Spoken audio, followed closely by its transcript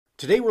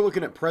Today we're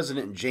looking at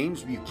President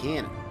James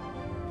Buchanan.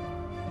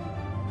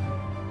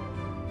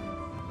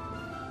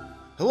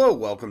 Hello,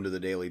 welcome to the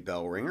Daily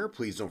Bellringer.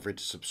 Please don't forget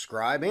to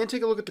subscribe and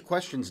take a look at the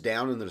questions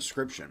down in the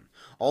description.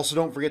 Also,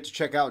 don't forget to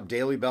check out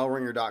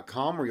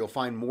dailybellringer.com where you'll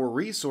find more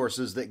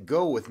resources that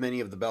go with many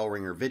of the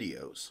Bellringer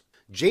videos.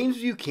 James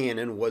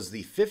Buchanan was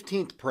the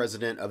 15th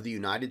President of the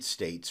United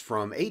States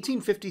from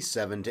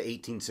 1857 to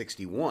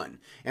 1861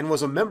 and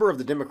was a member of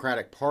the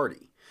Democratic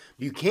Party.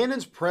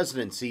 Buchanan's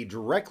presidency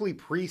directly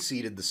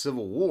preceded the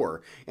Civil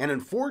War, and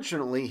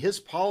unfortunately his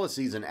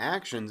policies and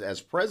actions as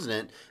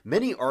president,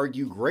 many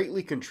argue,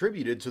 greatly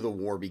contributed to the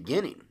war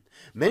beginning.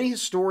 Many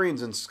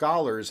historians and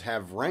scholars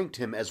have ranked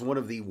him as one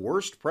of the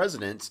worst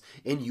presidents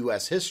in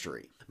U.S.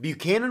 history.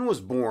 Buchanan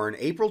was born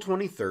April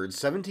 23,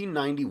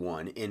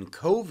 1791 in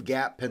Cove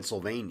Gap,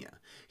 Pennsylvania.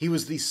 He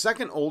was the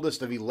second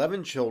oldest of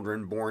 11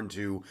 children born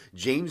to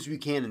James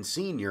Buchanan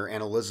Sr.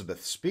 and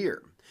Elizabeth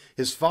Spear.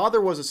 His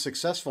father was a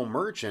successful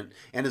merchant,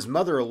 and his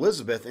mother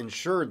Elizabeth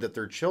ensured that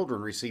their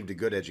children received a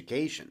good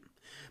education.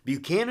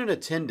 Buchanan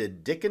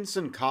attended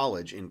Dickinson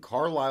College in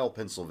Carlisle,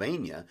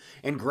 Pennsylvania,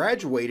 and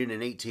graduated in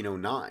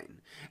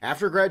 1809.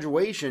 After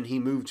graduation, he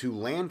moved to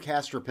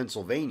Lancaster,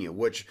 Pennsylvania,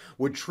 which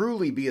would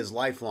truly be his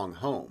lifelong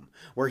home,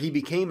 where he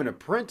became an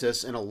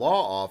apprentice in a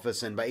law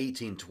office and by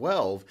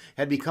 1812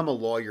 had become a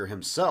lawyer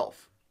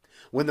himself.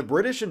 When the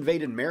British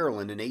invaded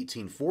Maryland in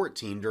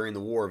 1814 during the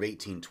War of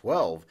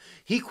 1812,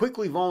 he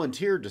quickly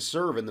volunteered to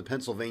serve in the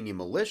Pennsylvania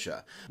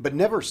militia, but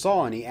never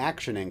saw any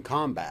action in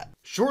combat.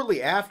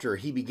 Shortly after,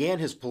 he began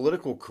his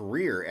political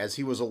career as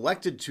he was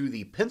elected to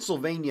the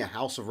Pennsylvania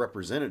House of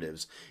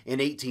Representatives in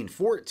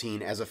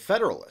 1814 as a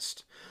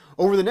Federalist.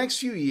 Over the next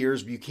few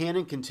years,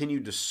 Buchanan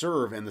continued to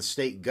serve in the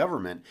state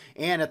government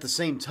and at the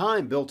same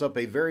time built up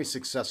a very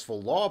successful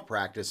law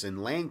practice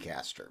in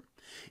Lancaster.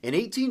 In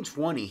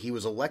 1820, he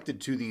was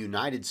elected to the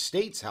United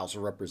States House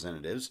of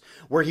Representatives,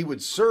 where he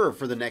would serve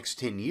for the next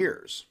 10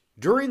 years.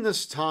 During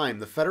this time,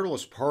 the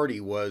Federalist Party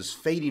was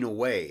fading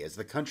away as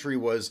the country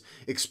was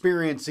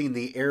experiencing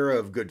the era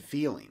of good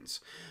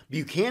feelings.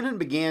 Buchanan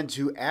began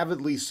to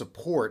avidly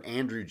support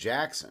Andrew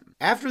Jackson.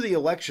 After the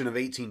election of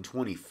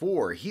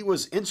 1824, he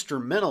was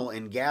instrumental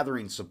in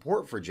gathering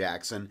support for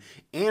Jackson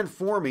and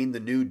forming the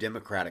new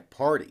Democratic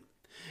Party.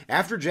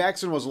 After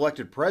Jackson was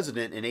elected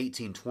president in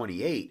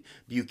 1828,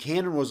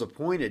 Buchanan was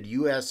appointed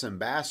U.S.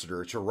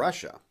 ambassador to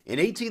Russia. In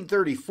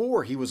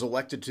 1834, he was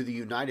elected to the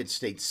United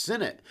States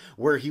Senate,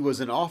 where he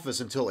was in office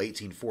until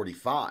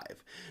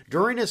 1845.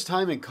 During his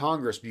time in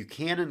Congress,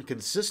 Buchanan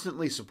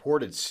consistently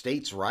supported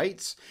states'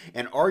 rights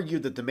and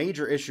argued that the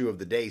major issue of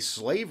the day,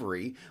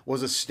 slavery,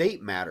 was a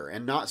state matter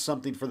and not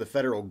something for the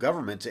federal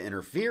government to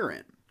interfere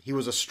in. He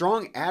was a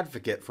strong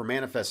advocate for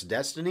manifest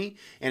destiny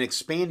and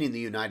expanding the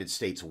United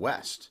States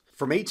West.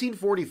 From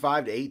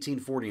 1845 to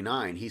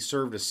 1849, he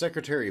served as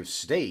Secretary of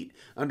State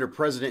under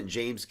President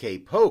James K.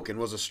 Polk and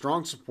was a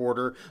strong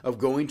supporter of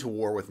going to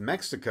war with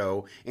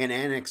Mexico and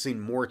annexing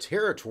more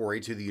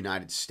territory to the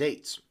United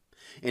States.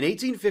 In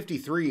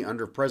 1853,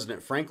 under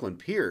President Franklin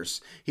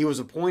Pierce, he was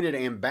appointed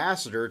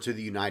ambassador to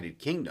the United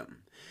Kingdom.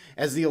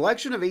 As the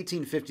election of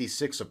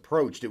 1856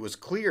 approached, it was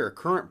clear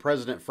current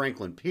President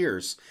Franklin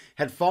Pierce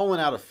had fallen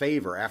out of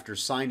favor after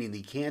signing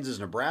the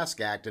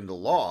Kansas-Nebraska Act into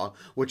law,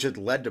 which had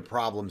led to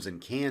problems in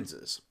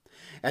Kansas.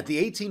 At the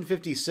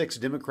 1856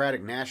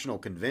 Democratic National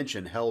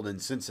Convention held in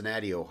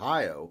Cincinnati,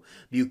 Ohio,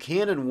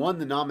 Buchanan won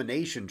the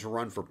nomination to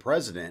run for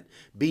president,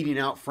 beating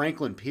out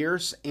Franklin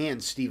Pierce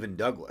and Stephen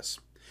Douglas.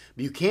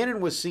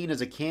 Buchanan was seen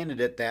as a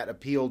candidate that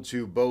appealed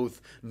to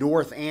both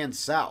North and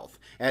South,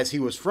 as he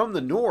was from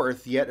the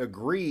North yet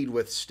agreed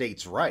with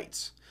states'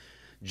 rights.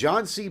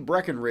 John C.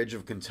 Breckinridge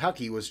of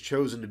Kentucky was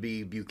chosen to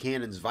be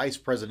Buchanan's vice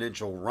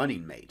presidential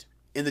running mate.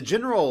 In the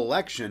general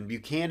election,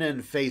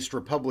 Buchanan faced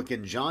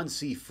Republican John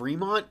C.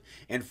 Fremont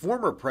and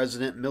former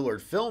President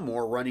Millard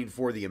Fillmore running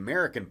for the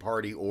American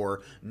Party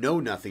or Know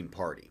Nothing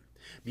Party.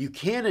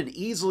 Buchanan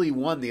easily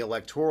won the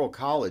Electoral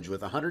College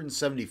with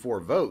 174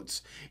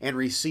 votes and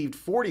received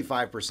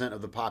 45%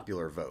 of the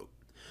popular vote.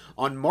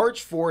 On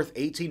March 4,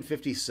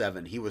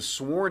 1857, he was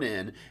sworn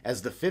in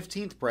as the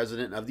 15th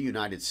President of the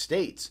United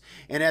States,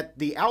 and at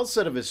the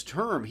outset of his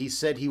term, he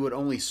said he would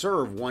only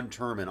serve one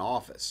term in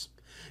office.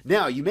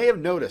 Now, you may have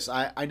noticed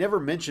I never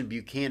mentioned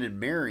Buchanan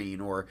marrying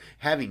or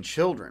having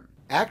children.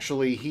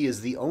 Actually, he is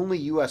the only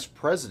U.S.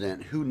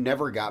 president who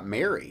never got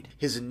married.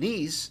 His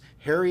niece,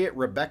 Harriet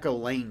Rebecca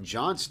Lane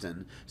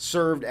Johnston,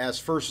 served as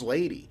First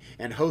Lady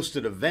and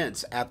hosted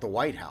events at the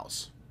White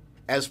House.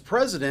 As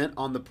president,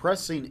 on the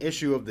pressing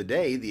issue of the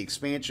day, the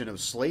expansion of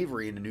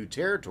slavery into new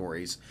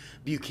territories,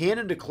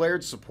 Buchanan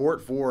declared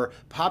support for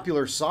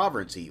popular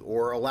sovereignty,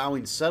 or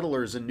allowing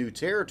settlers in new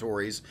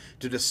territories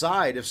to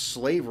decide if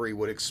slavery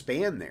would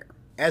expand there.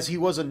 As he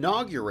was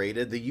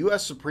inaugurated, the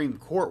U.S. Supreme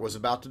Court was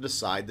about to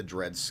decide the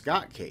Dred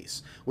Scott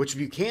case, which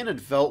Buchanan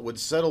felt would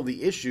settle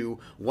the issue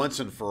once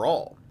and for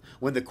all.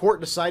 When the court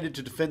decided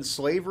to defend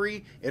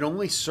slavery, it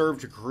only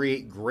served to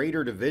create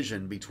greater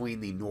division between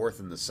the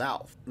North and the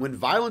South. When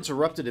violence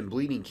erupted in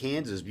Bleeding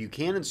Kansas,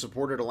 Buchanan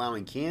supported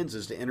allowing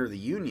Kansas to enter the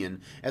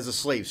Union as a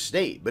slave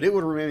state, but it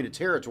would remain a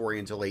territory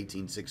until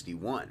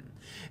 1861.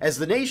 As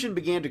the nation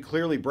began to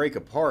clearly break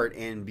apart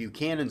and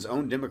Buchanan's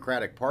own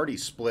Democratic Party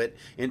split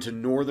into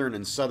Northern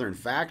and Southern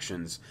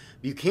factions,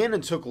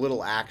 Buchanan took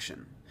little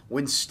action.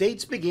 When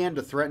states began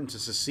to threaten to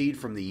secede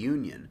from the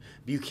Union,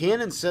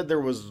 Buchanan said there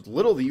was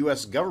little the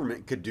U.S.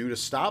 government could do to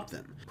stop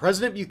them.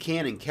 President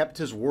Buchanan kept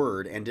his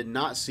word and did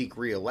not seek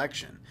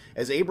re-election,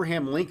 as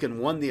Abraham Lincoln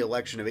won the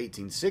election of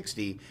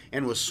 1860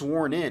 and was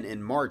sworn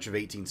in March of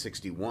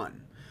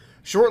 1861.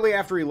 Shortly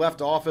after he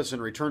left office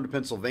and returned to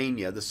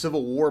Pennsylvania, the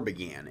Civil War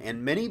began,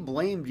 and many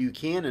blamed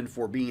Buchanan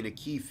for being a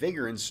key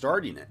figure in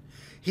starting it.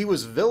 He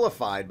was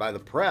vilified by the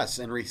press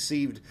and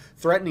received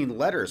threatening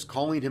letters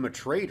calling him a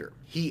traitor.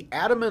 He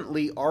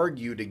adamantly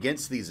argued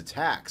against these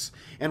attacks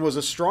and was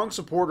a strong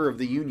supporter of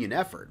the Union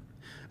effort.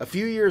 A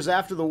few years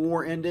after the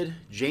war ended,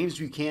 James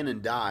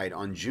Buchanan died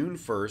on June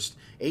 1st,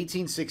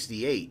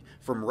 1868,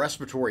 from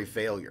respiratory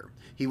failure.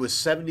 He was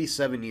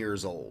 77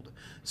 years old.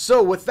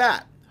 So with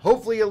that,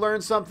 hopefully you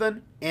learned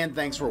something, and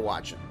thanks for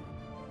watching.